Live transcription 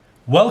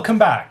Welcome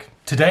back.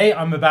 Today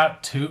I'm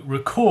about to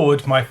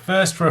record my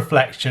first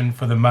reflection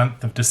for the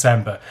month of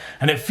December,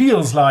 and it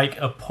feels like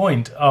a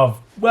point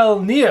of,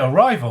 near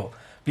arrival,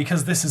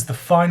 because this is the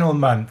final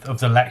month of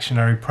the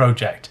lectionary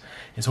project.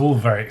 It's all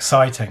very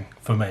exciting,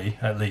 for me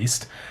at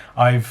least.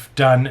 I've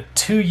done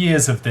 2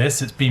 years of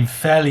this. It's been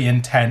fairly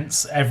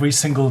intense, every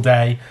single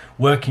day,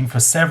 working for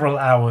several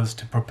hours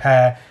to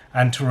prepare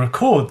and to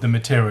record the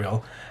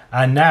material,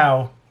 and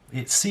now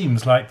it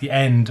seems like the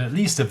end, at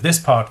least of this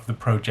part of the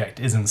project,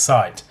 is in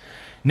sight.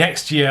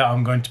 Next year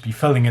I'm going to be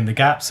filling in the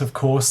gaps, of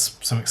course,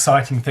 some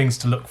exciting things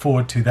to look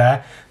forward to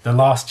there. The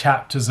last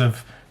chapters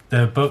of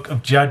the book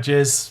of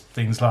Judges,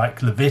 things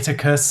like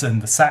Leviticus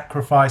and the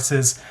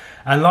sacrifices,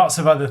 and lots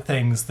of other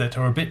things that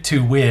are a bit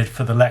too weird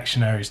for the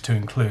lectionaries to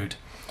include.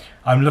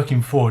 I'm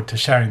looking forward to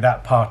sharing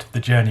that part of the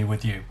journey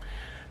with you.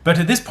 But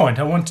at this point,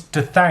 I wanted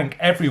to thank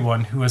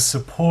everyone who has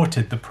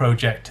supported the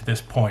project to this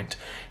point.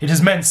 It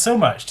has meant so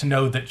much to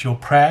know that your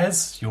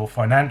prayers, your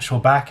financial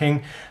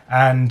backing,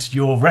 and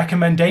your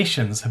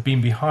recommendations have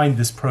been behind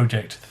this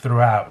project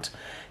throughout.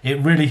 It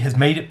really has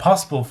made it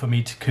possible for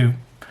me to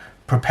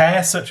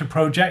prepare such a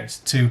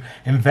project, to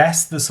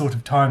invest the sort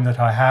of time that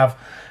I have,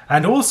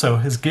 and also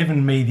has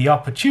given me the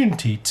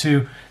opportunity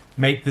to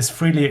make this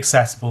freely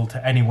accessible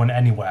to anyone,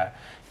 anywhere.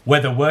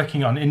 Whether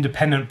working on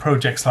independent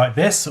projects like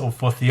this or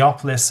for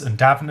Theopolis and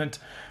Davenant,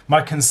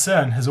 my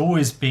concern has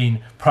always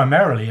been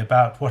primarily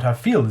about what I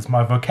feel is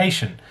my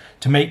vocation,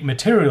 to make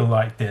material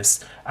like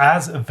this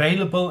as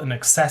available and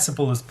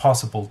accessible as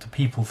possible to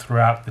people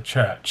throughout the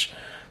church.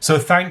 So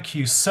thank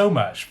you so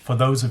much for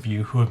those of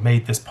you who have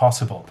made this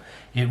possible.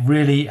 It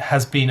really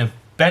has been a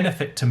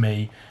benefit to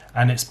me,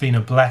 and it's been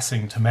a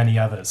blessing to many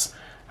others.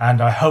 And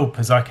I hope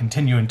as I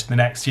continue into the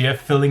next year,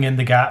 filling in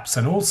the gaps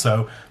and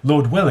also,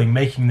 Lord willing,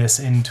 making this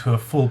into a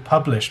full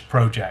published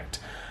project,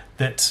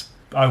 that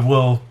I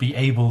will be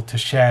able to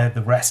share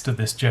the rest of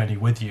this journey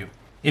with you.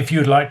 If you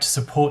would like to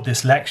support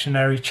this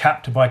lectionary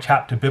chapter by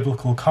chapter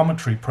biblical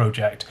commentary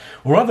project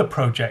or other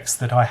projects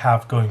that I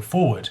have going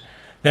forward,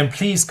 then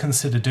please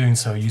consider doing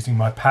so using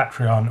my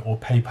Patreon or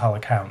PayPal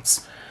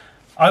accounts.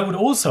 I would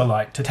also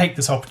like to take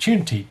this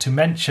opportunity to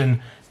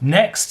mention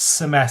next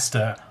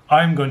semester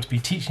I'm going to be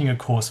teaching a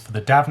course for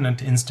the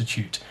Davenant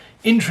Institute,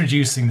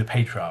 introducing the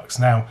patriarchs.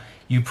 Now,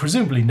 you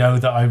presumably know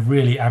that I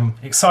really am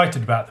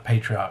excited about the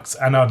patriarchs,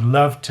 and I'd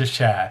love to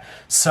share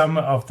some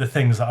of the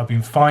things that I've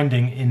been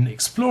finding in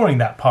exploring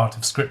that part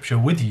of Scripture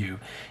with you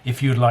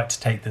if you'd like to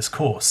take this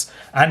course.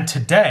 And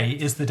today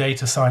is the day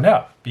to sign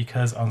up,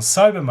 because on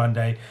Cyber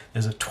Monday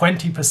there's a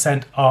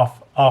 20%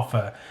 off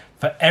offer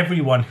for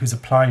everyone who's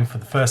applying for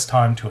the first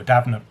time to a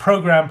Davenant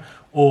program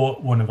or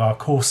one of our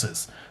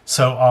courses.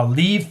 So I'll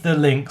leave the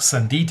links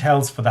and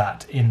details for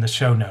that in the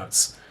show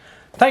notes.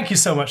 Thank you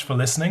so much for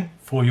listening,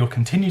 for your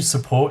continued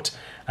support,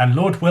 and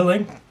Lord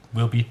willing,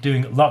 we'll be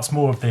doing lots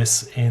more of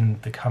this in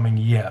the coming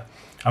year.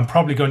 I'm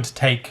probably going to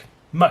take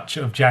much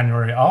of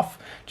January off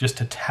just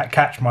to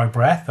catch my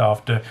breath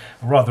after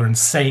a rather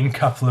insane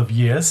couple of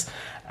years,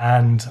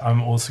 and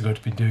I'm also going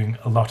to be doing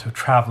a lot of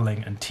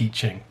traveling and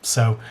teaching.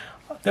 So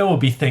there will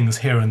be things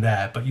here and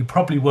there, but you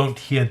probably won't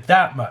hear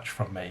that much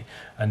from me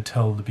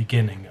until the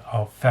beginning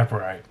of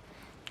February.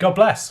 God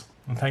bless,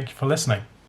 and thank you for listening.